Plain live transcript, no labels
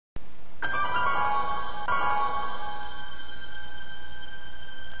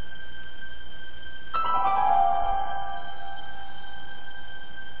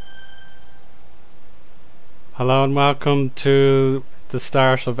Hello and welcome to the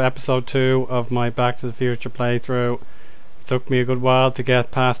start of episode 2 of my Back to the Future playthrough. It took me a good while to get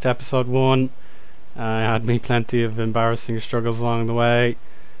past episode 1. I had me plenty of embarrassing struggles along the way.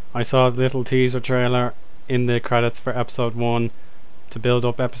 I saw a little teaser trailer in the credits for episode 1 to build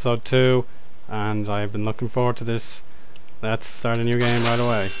up episode 2, and I've been looking forward to this. Let's start a new game right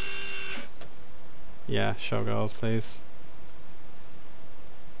away. Yeah, show goals please.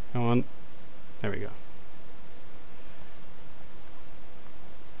 Come on. There we go.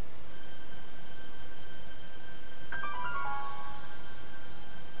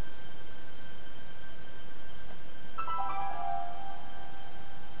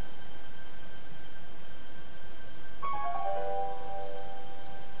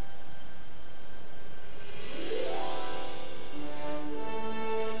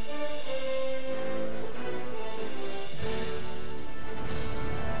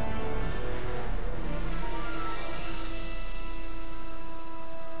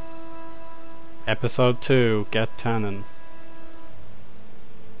 Episode 2, Kid Tannen.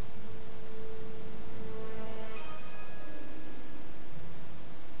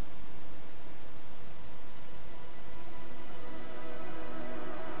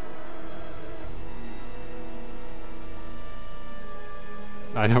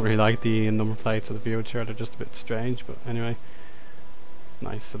 I don't really like the number plates of the future, they're just a bit strange, but anyway.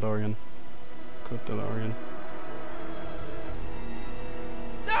 Nice DeLorean. Good DeLorean.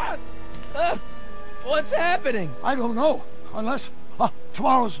 What's happening? I don't know. Unless...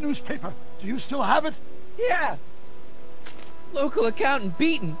 tomorrow's newspaper. Do you still have it? Yeah! Local accountant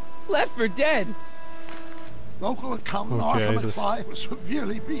beaten. Left for dead. Local accountant Arthur McFly was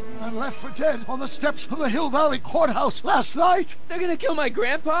severely beaten and left for dead on the steps of the Hill Valley Courthouse last night. They're gonna kill my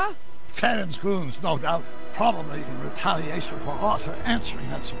grandpa? Tannen's goons, no doubt. Probably in retaliation for Arthur answering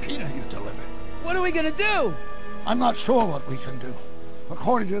that subpoena you delivered. What are we gonna do? I'm not sure what we can do.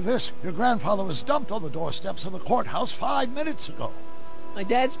 According to this, your grandfather was dumped on the doorsteps of the courthouse 5 minutes ago. My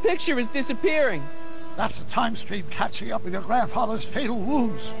dad's picture is disappearing. That's a time stream catching up with your grandfather's fatal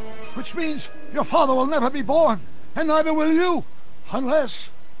wounds. Which means your father will never be born, and neither will you, unless...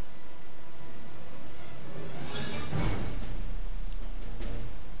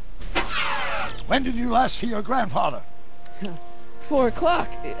 When did you last see your grandfather? 4 o'clock,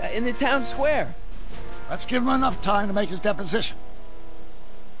 in the town square. Let's give him enough time to make his deposition.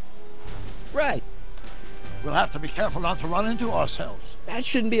 Right. We'll have to be careful not to run into ourselves. That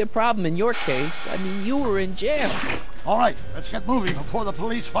shouldn't be a problem in your case. I mean, you were in jail. All right, let's get moving before the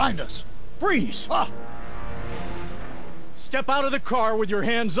police find us. Freeze! Step out of the car with your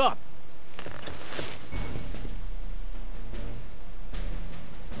hands up.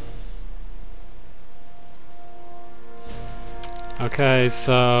 Okay,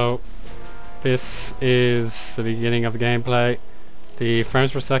 so this is the beginning of the gameplay. The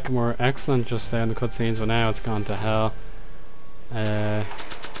frames per second were excellent just there in the cutscenes, but now it's gone to hell. Right,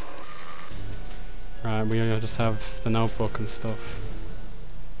 we just have the notebook and stuff.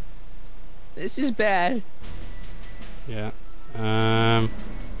 This is bad. Yeah.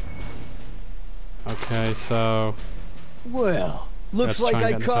 Okay, so... Well, looks like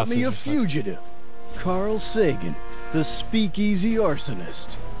I caught me a fugitive. Carl Sagan, the speakeasy arsonist.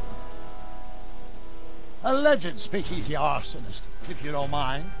 Alleged speakeasy arsonist, if you don't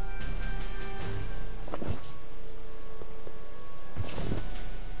mind.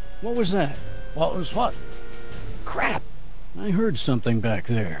 What was that? What was what? Crap! I heard something back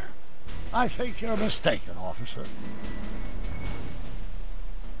there. I think you're mistaken, officer.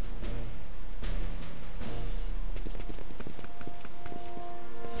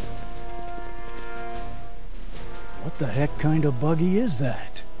 What the heck kind of buggy is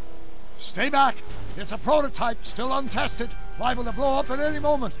that? Stay back. It's a prototype, still untested, liable to blow up at any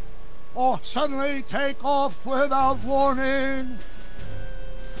moment. Or suddenly take off without warning.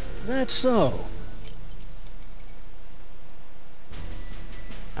 Is that so?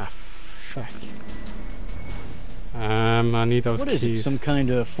 Ah, fuck. I need those keys. What is it, some kind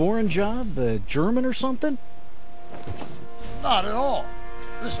of foreign job? German or something? Not at all.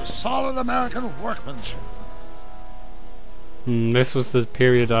 This is solid American workmanship. This was the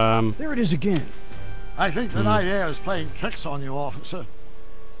period, There it is again. I think the night air is playing tricks on you, officer.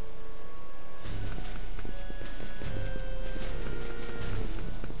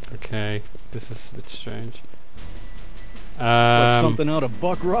 Okay, this is a bit strange. Like something out of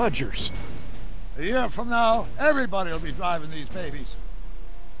Buck Rogers. A year from now, everybody will be driving these babies.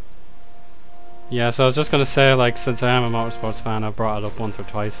 Yeah, so I was just gonna say, like, since I am a motorsports fan, I've brought it up once or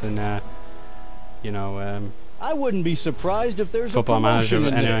twice in, you know, I wouldn't be surprised if there's Football a Manager,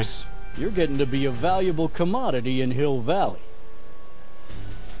 promotion but in anyway. this. You're getting to be a valuable commodity in Hill Valley.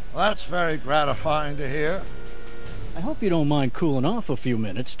 Well, that's very gratifying to hear. I hope you don't mind cooling off a few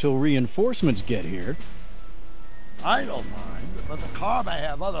minutes till reinforcements get here. I don't mind, but the car may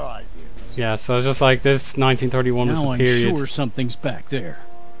have other ideas. Yeah, so it's just like this 1931 was the period. Now I'm sure something's back there.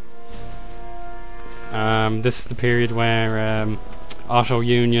 This is the period where Auto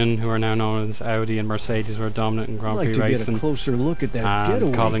Union, who are now known as Audi and Mercedes, were dominant in Grand Prix I'd like to racing. get a closer look at that And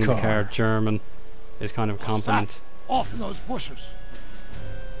getaway calling car. the car German is kind of a compliment. Off in those bushes.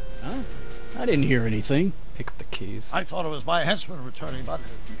 Huh? I didn't hear anything. Pick up the keys. I thought it was my henchman returning, but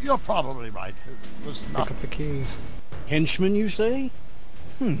you're probably right. It was Pick not. up the keys. Henchman, you say?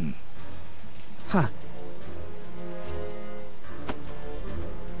 Huh.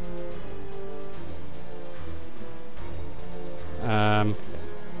 So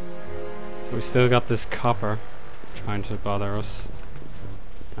we still got this copper trying to bother us.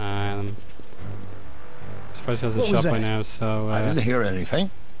 I suppose he hasn't What was shot by that? now, so I didn't hear anything.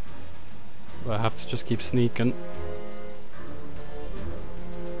 we'll have to just keep sneaking.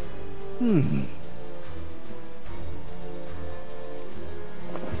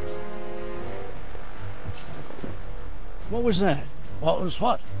 What was that? What was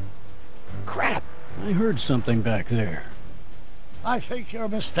what? Crap! I heard something back there. I think you're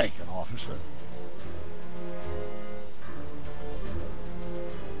mistaken, officer.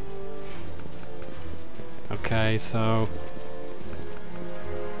 Okay, so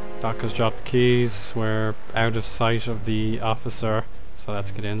Doc has dropped the keys. We're out of sight of the officer, so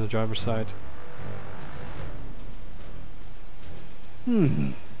let's get in the driver's side.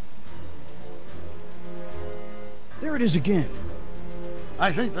 There it is again.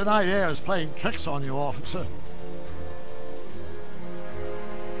 I think the night air is playing tricks on you, officer.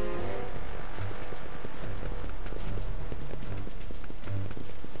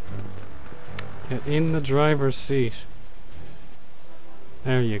 Get in the driver's seat.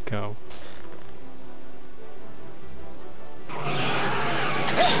 There you go.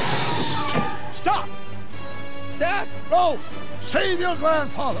 Stop! Doc! No! Save your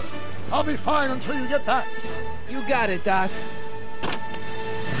grandfather! I'll be fine until you get back. You got it, Doc.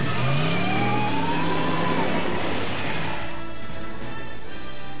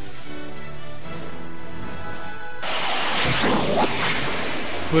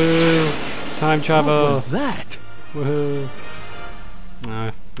 Woo! Time travel! What was that? Woohoo!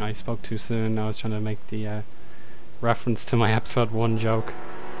 I spoke too soon. I was trying to make the reference to my episode 1 joke.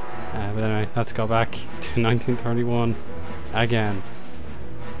 But anyway, let's go back to 1931 again.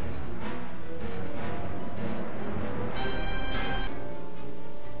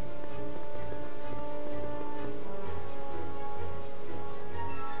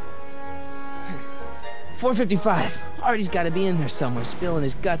 .455. Artie's got to be in there somewhere, spilling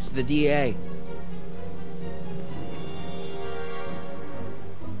his guts to the DA.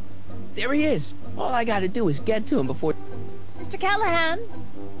 There he is. All I got to do is get to him before... Mr. Callahan,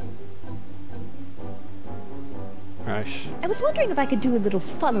 Right. I was wondering if I could do a little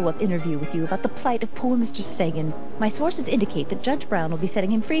follow-up interview with you about the plight of poor Mr. Sagan. My sources indicate that Judge Brown will be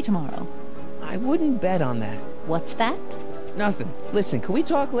setting him free tomorrow. I wouldn't bet on that. What's that? Nothing. Listen, can we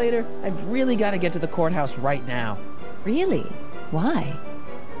talk later? I've really got to get to the courthouse right now. Really? Why?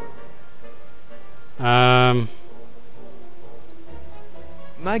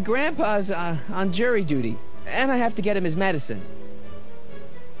 My grandpa's on jury duty, and I have to get him his medicine.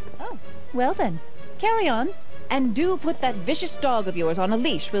 Oh, well then. Carry on. And do put that vicious dog of yours on a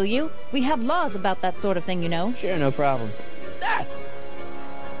leash, will you? We have laws about that sort of thing, you know. Sure, no problem. Ah!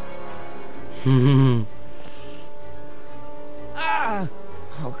 Ah!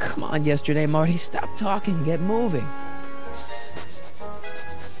 Oh, come on, yesterday, Marty. Stop talking and get moving.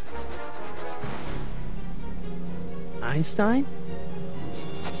 Einstein?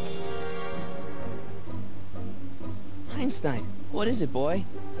 Einstein, what is it, boy?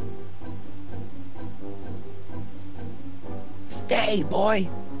 Stay, boy!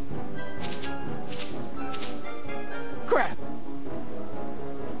 Crap!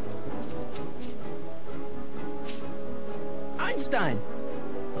 Einstein!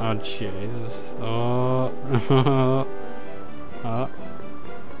 Oh Jesus! Oh! Oh!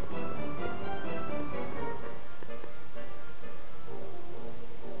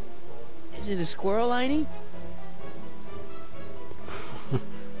 Is it a squirrel, Einie?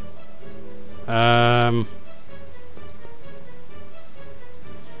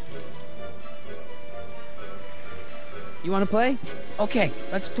 You want to play? Okay,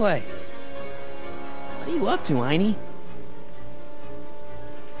 let's play. What are you up to, Einie?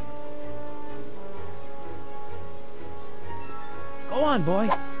 Go on, boy.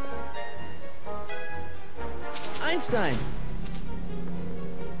 Einstein.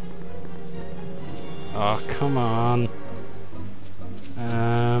 Oh, come on.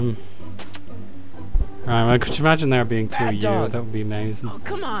 Right, well, could you imagine there being two of you? Dog. That would be amazing. Oh,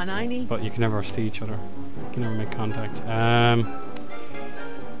 come on, Einie. But you can never see each other. You can never make contact.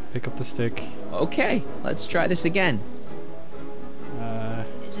 Pick up the stick. Okay, let's try this again.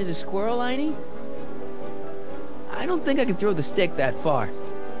 Is it a squirrel, Einie? I don't think I can throw the stick that far.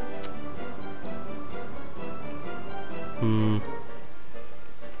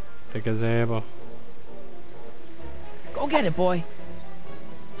 The gazebo. Go get it, boy.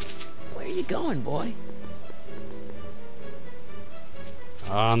 Where are you going, boy?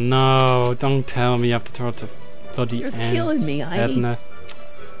 Oh no, don't tell me you have to throw it to bloody You're end. killing me, Einie. Edna.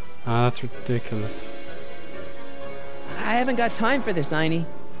 Ah, that's ridiculous. I haven't got time for this, Einie.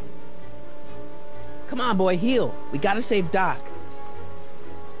 Come on, boy, heal. We gotta save Doc.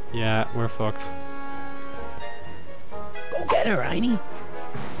 Yeah, we're fucked. Go get her, Einie.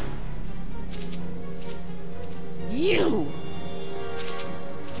 You!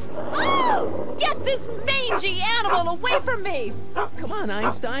 Oh! Get this mangy animal away from me! Come on,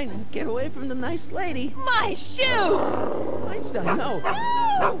 Einstein. Get away from the nice lady. My shoes! Einstein, no.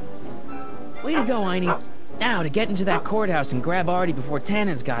 Oh! Way to go, Einie. Now, to get into that courthouse and grab Artie before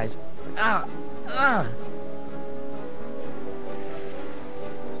Tannen's guys.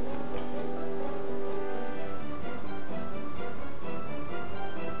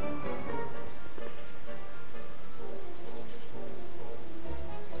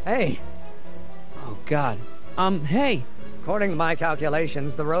 Hey, Oh, God. Hey. according to my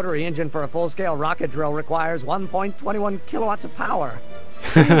calculations, the rotary engine for a full-scale rocket drill requires 1.21 kilowatts of power.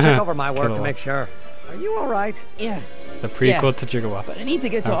 You took over my work to make sure. Are you all right? Yeah. The prequel to Gigawatts. But I need to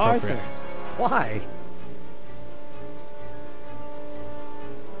get to How Arthur. appropriate. Why?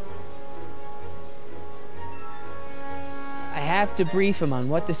 I have to brief him on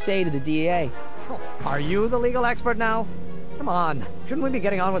what to say to the DA. Are you the legal expert now? Come on, shouldn't we be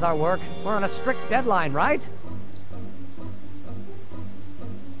getting on with our work? We're on a strict deadline, right?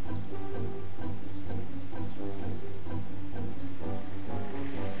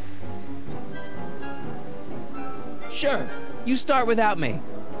 Sure. You start without me.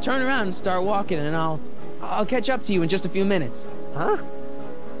 Turn around and start walking, and I'll catch up to you in just a few minutes. Huh? Oh,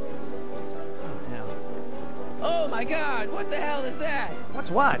 hell. Oh, my God! What the hell is that? What's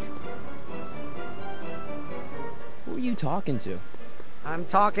what? Who are you talking to? I'm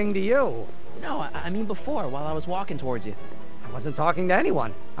talking to you. No, I mean before, while I was walking towards you. I wasn't talking to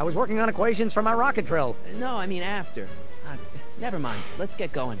anyone. I was working on equations for my rocket drill. No, I mean after. Never mind. Let's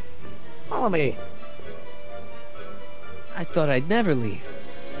get going. Follow me. I thought I'd never leave.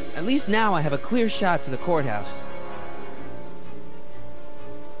 At least now I have a clear shot to the courthouse.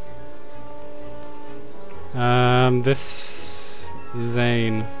 This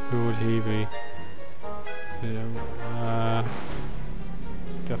Zane, who would he be? I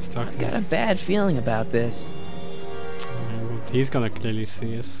got a bad feeling about this. He's gonna clearly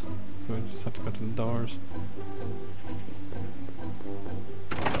see us, so we just have to go to the doors.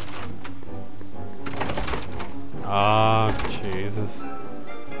 Ah, Jesus.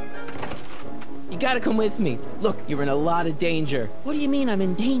 You gotta come with me. Look, you're in a lot of danger. What do you mean I'm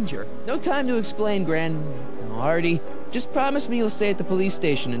in danger? No time to explain, Gran. Artie, just promise me you'll stay at the police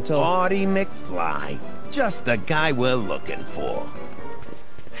station until... Marty McFly. Just the guy we're looking for.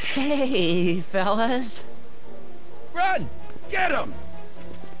 Hey, fellas. Run! Get him!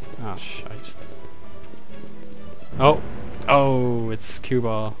 Ah, shite. Oh! Oh, it's cue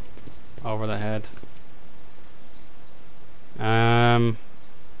ball. Over the head.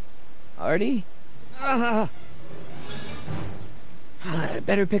 Artie? I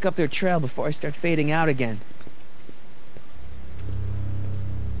better pick up their trail before I start fading out again.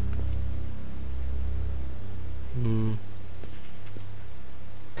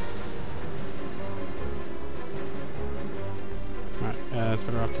 Right, it's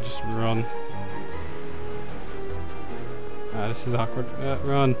better off to just run. This is awkward.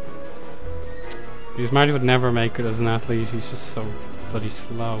 Run. Because Marty would never make it as an athlete, he's just so bloody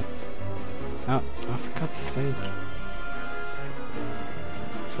slow. Oh, for God's sake. So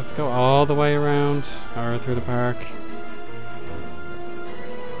I have to go all the way around, or through the park.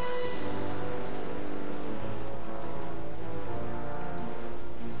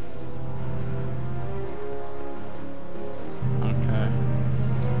 Okay.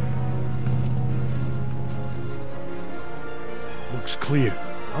 Looks clear.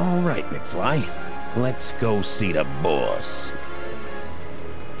 All right, McFly. Let's go see the boss.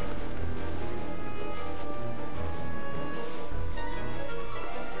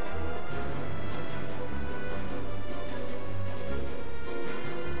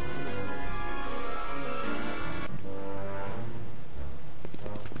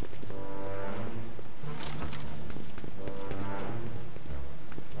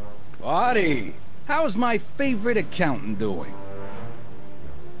 Marty, how's my favorite accountant doing?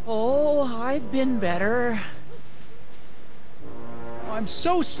 Oh, I've been better. Oh, I'm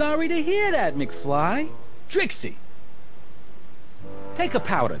so sorry to hear that, McFly. Trixie, take a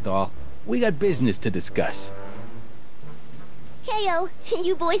powder, doll. We got business to discuss. K.O.,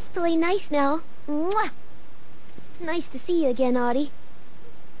 you boys play nice now. Mwah! Nice to see you again, Audie.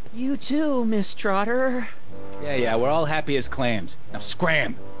 You too, Miss Trotter. Yeah, we're all happy as clams. Now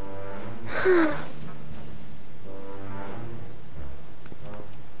scram!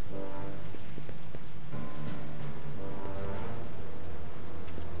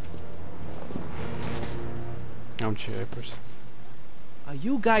 Oh, jeepers. Are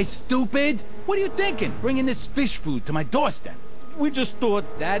you guys stupid? What are you thinking, bringing this fish food to my doorstep? We just thought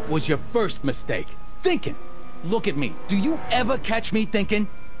that was your first mistake. Thinking. Look at me. Do you ever catch me thinking?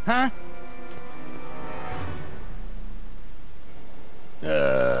 Huh?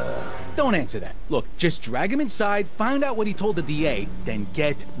 Don't answer that. Look, just drag him inside, find out what he told the DA, then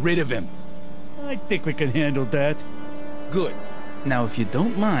get rid of him. I think we can handle that. Good. Now, if you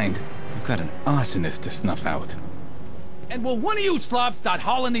don't mind, I've got an arsonist to snuff out. And will one of you slobs start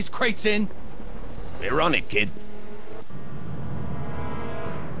hauling these crates in? We're on it, kid.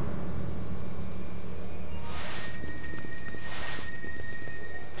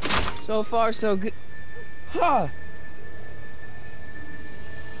 So far, so good. Huh!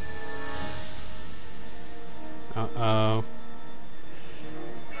 Uh-oh.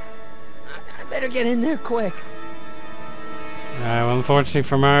 I better get in there quick. Well, unfortunately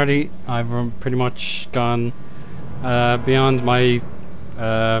for Marty, I've pretty much gone beyond my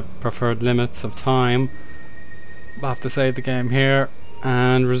preferred limits of time. I'll have to save the game here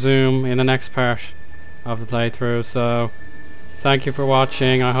and resume in the next part of the playthrough. So, thank you for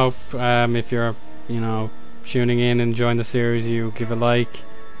watching. I hope if you're, tuning in and enjoying the series, you give a like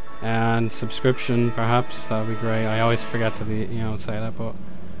and subscription, perhaps. That'd be great. I always forget to say that, but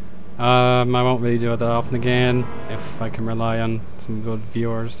I won't really do it that often again if I can rely on some good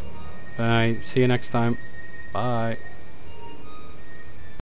viewers. See you next time. Bye.